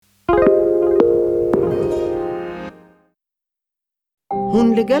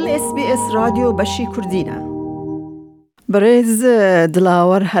هون لگل SBS رادیو بشی کردینه. برز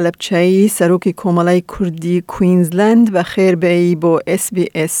دلاور هلبچه‌ای سروکی کمالای کردی کوینزلند و خیر بی با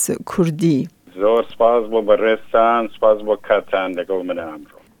SBS کردی. زور سپاس با برستان، سپاس با کاتان لگل من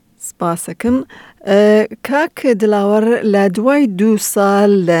امرو. سپاسکم. کاک دلاور لدوای 2 سال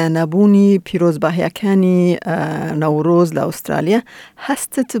لنبونی پیروز باهیکانی نوروز لأسترالیا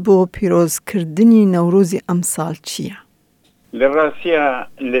هستت با پیروز کردنی نوروزی امسال چیه؟ لراسيا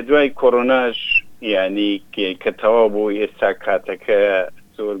لدواي كوروناش يعني كتوابو يستاكاتك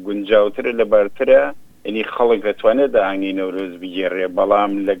زور گنجاوتر لبارترا يعني خلق توانه دا عنگي نوروز بيجيري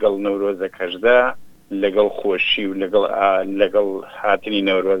بلام لقل نوروز كجدا لقل خوشي لقل هاتني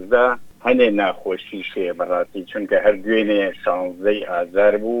نوروز دا هنه ناخوشي شوية براسي چونك هر دوينه شانزي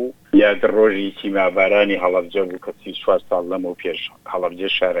آزار بو یا در روژی تیما بارانی هەڵەبجە بوو کە 34 ساڵ لەمە پێش هەڵەبجە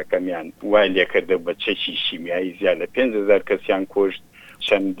شارەکەمیان وای لێکردە بە چەکی شیمیایی زیاد لە 5,000 کەسیان کوشت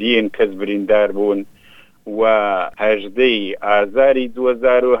چەندین کەس بریندار بوون و 18 ئازاری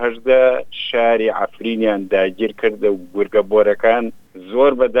 2018 شاری عەفرینیان داگیر کردە و گورگەبۆرەکان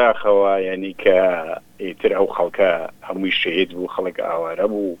زۆر بەداخەوە یعنی کە ئیتر ئەو خەڵکە هەمووی شەهید بوو خەڵک ئاوارە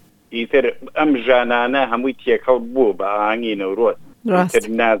بوو ئیتر ئەم ژانانە هەمووی تێکەڵ بوو بە ئاهەنگی نەورۆز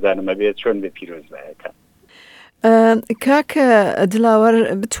نازانم بێت چۆن بە پیرۆز بایەکە. کاکە دلاوەر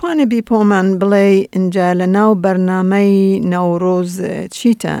بتوانێ بیپۆمان بڵێ ئینجا لە ناو بەرنامەی نەورۆز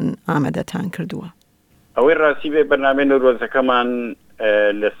چیتان ئامادەتان کردووە؟ ئەوەی ڕاستی بێ بەرنامەی نەورۆزەکەمان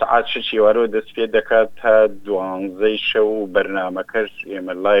لە سەعات 6 ئێوارەوە دەست پێ دەکات تا 12 شەو بەرنامەکەش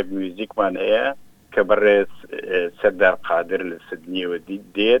ئێمە لایڤ میوزیکمان هەیە کە بەڕێز سەردار قادر لە سیدنیەوە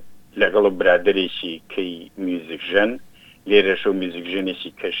دێت لەگەڵ برادەرێکی کەی میوزیکژن لێرەشە و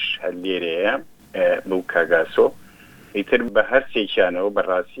میوزیکژنێکی کەش هەر لێرەیە بەو کاگاسۆ ئیتر بە هەر سێکیانەوە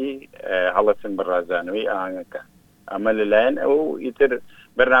بەڕاستی هەڵەتن بەڕازانەوەی ئاهەنگەکە ئەمە لەلایەن ئەو ئیتر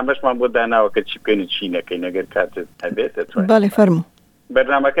بەرنامەشمان بۆ داناوە کە چی بکەین و چی نەکەین ئەگەر کاتت هەبێت دەتوانین. بەڵێ فەرموو.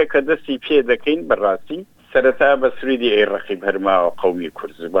 بەرنامەکە کە دەستی پێ دەکەین بەڕاستی سەرەتا بە سروودی ئەی ڕەقیب هەرماوە قەومی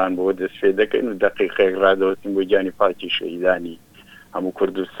کورد زبان بۆ دەست پێ دەکەین و دەقیقەیەک ڕادەوەستین بۆ گیانی پاکی شەهیدانی هەموو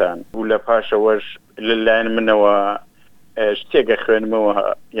کوردستان و لە پاشەوەش لەلایەن منەوە شتێکە خوێنمەوە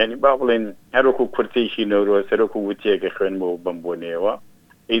یعنی با بڵێن هەروەکو کورتێکی نەورۆز هەروەکو وتێکە خوێنمەوە بەم بۆنێەوە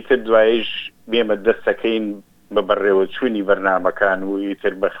ئیتر دوایش بێمە دەستەکەین بە بەڕێوە چوونی بەرنامەکان و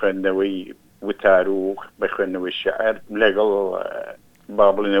ئیتر بە خوێندنەوەی وتار و بە خوێندنەوەی شعر لەگەڵ با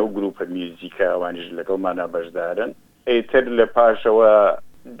بڵێنەوە گروپە میوزیکە ئەوانیش لەگەڵمانە بەشدارن ئیتر لە پاشەوە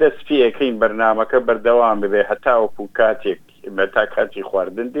دەست پێەکەین بەرنامەکە بەردەوام ببێ هەتاوەکو کاتێک بەتا کاتی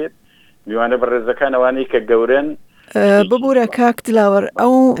خواردن دێت میوانە بەڕێزەکان ئەوانەی کە گەورن ببوورە کاک دلاوەر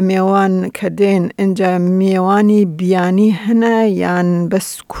ئەو میێوان کە دێن ئینجا میێوانی بیانی هەنە یان بەس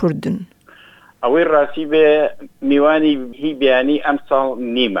کوردن؟ ئەوەی ڕاستی بێ میوانی هی بیانی ئەم ساڵ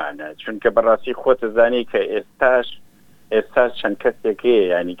نیمانە چونکە بەڕاستی خۆتە زانی کە ئێستاش چەند کەسێکەیە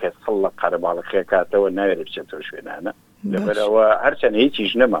ینی کە سڵ لە قەرەباڵەخێ کاتەوە ناوێرە بچێتەوە شوێنانە لەبەرەوە هەرچەند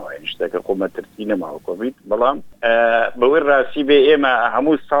هیچیش نەماوە شتێکە خۆمە ترسی نەماوە کۆڤید بەڵام بەوەی ڕاستی بێ ئێمە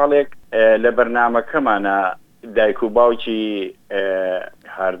هەموو ساڵێک لە بەرنامەکەمانە دایک و باوکی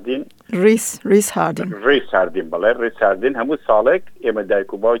هاردین ریس هاردین بەڵێ ریس هاردین هەموو ساڵێک ئێمە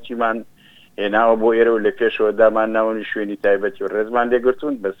دایک و باوکیمان هێناوە بۆ ئێرە و لە پێشەوە دامان ناوەنی شوێنی تایبەتی و ڕێزمان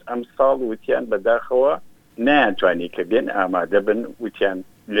لێگرتوون بەس ئەم ساڵ وتیان بەداخەوە نەیانتوانی کە بێن ئامادە بن وتیان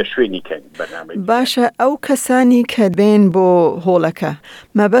لە شوێنی کەین بەرنامەی. باشە ئەو کەسانی کە بێن بۆ هۆڵەکە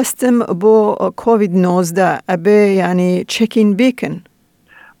مەبەستم بۆ کۆڤید 19 ئەبێ ینی چەکین بیکن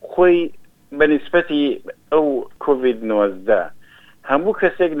خۆی بەنسبەتی ئەو کۆڤید 19 هەموو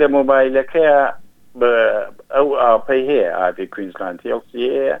کەسێک لە مۆبایلەکەیە ئەو ئاپەی هەیە ئاپی کوینزلاند هێڵسی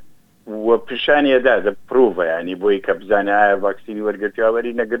و پیشانیەدا دەپڕوڤە ینی بۆی کە بزانێ ئایا ڤاکسینی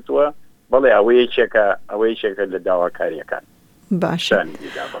وەرگرتووەوەری نەگرتووە بەڵێ ئەوەی چێکە لە داواکاریەکان. باشە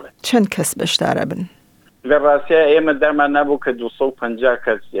چەند کەس بەشدارە بن؟ لە ڕاستیە ئێمە دامان نابوو کە 250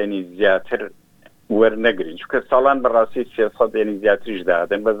 کەس ینی زیاتر وەرنەگرین چونکە ساڵان بەڕاستی 300 ینی زیاتریش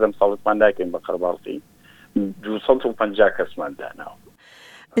دادەن بەزەم ساڵتمان داکەین بە قەرباڵقی 250 کەسمان داناوە.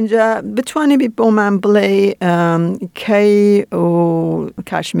 اینجا بتوانێ بۆمان بڵێ کەی و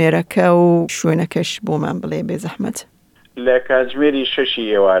کاتژمێرەکە و شوێنەکەش بۆمان بڵێ بێ زەحمەت. لە کاتژمێری 6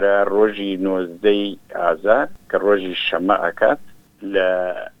 ئێوارە ڕۆژی 19 ئازار کە ڕۆژی شەمە ئەکات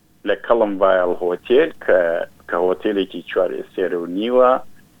لە کەڵم ڤایل هۆتێل کە هۆتێلێکی 4 ئێستێرە و نیوە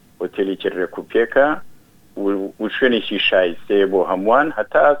هۆتێلێکی ڕێکوپێکە و شوێنێکی شایستەیە بۆ هەمووان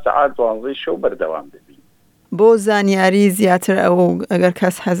هەتا سەعات 12 شەو بەردەوام دەبین. بۆ زانیاری زیاتر ئەو ئەگەر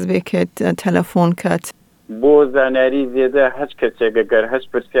کەس حەز بێت تەلەفۆن کات بۆ زانیاری زێدە هەچ کەسێک ئەگەر هەچ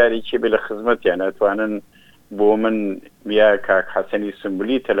پرسیارێکی بێ لە خزمەتیان ئەتوانن بۆ من یا کاک حەسەنی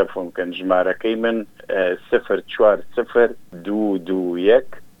سمبولی تەلەفۆن بکەن ژمارەکەی من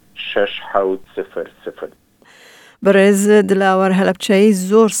 042121670. بەڕێز دلاوەر هەلەبچەی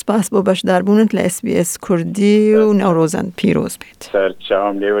زۆر سپاس بۆ بەشداربوونت لە SBS کوردی و نەورۆزان پیرۆز بێت.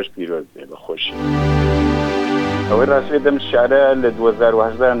 سەرچاوم لێوەش پیرۆز بێ بەخۆشی. ئەوەی ڕاستێ دەم شارە لە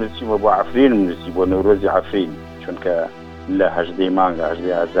 2018 نووسیمە بۆ عەفرین نووسی بۆ نەورۆزی عەفرین چونکە لە 18 مانگە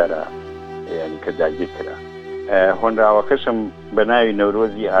 18 یعنی کە داگیر کرا. هۆنراوەکەشم بە ناوی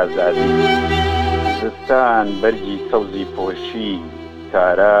نەورۆزی ئازادی. زستان بەرگی سەوزی پۆشی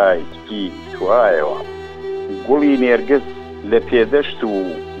تارای تکی توایەوە، گوڵی نێرگس لە پێدەشت و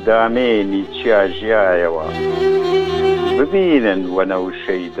دامێنی چیاژیایەوە. ببینن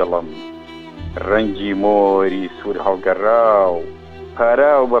وەنەوشەی دڵم ڕەنگی مۆری سوور هەڵگەڕاو،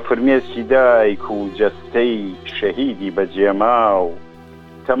 پاراو بە فرمێسکی دایک و جەستەی شەهیدی بەجێماو.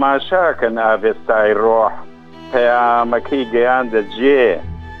 تەماشاکەن ئاڤێستای ڕۆح پەیامەکەی گەیاندە جێ،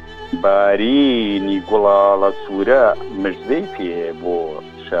 بارینی گوڵاڵە سوورە مژدەی پێ بۆ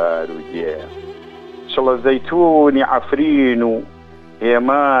شار و دێ. چڵە زەیتونی عەفرین و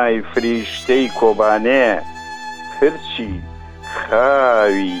هێمای فریشتەی کۆبانێ، پرچی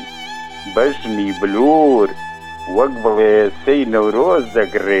خاوی بەژنی بلور وەک بڵێسەی نەورۆز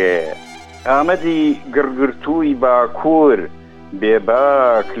دەگڕێ. ئامەدی گڕگرتووی باکوور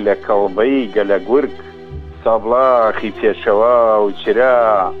بێباک لە کەڵبەی گەلە گورگ، سەبڵاخی پێشەوا و چرا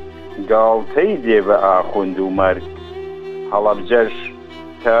گاڵتەی دێ بە ئاخوند و مەرگ. هەڵەبجەش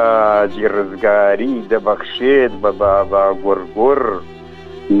تاجی ڕزگاری دەبەخشێت بە بابا گوڕگوڕ،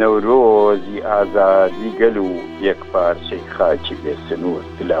 نەورۆزی ئازادی گەل و یەک پارچەی خاکی بێسنوور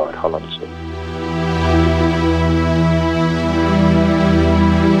دلاوەر هەڵەبجەی.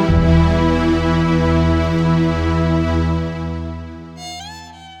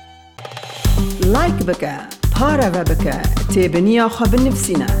 لایک بکە، پارەوە بکە، تێبنییاخوا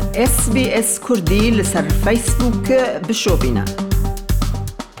بنفسینە. SBS کوردی لەسەر فەیسبووک بشۆبینە.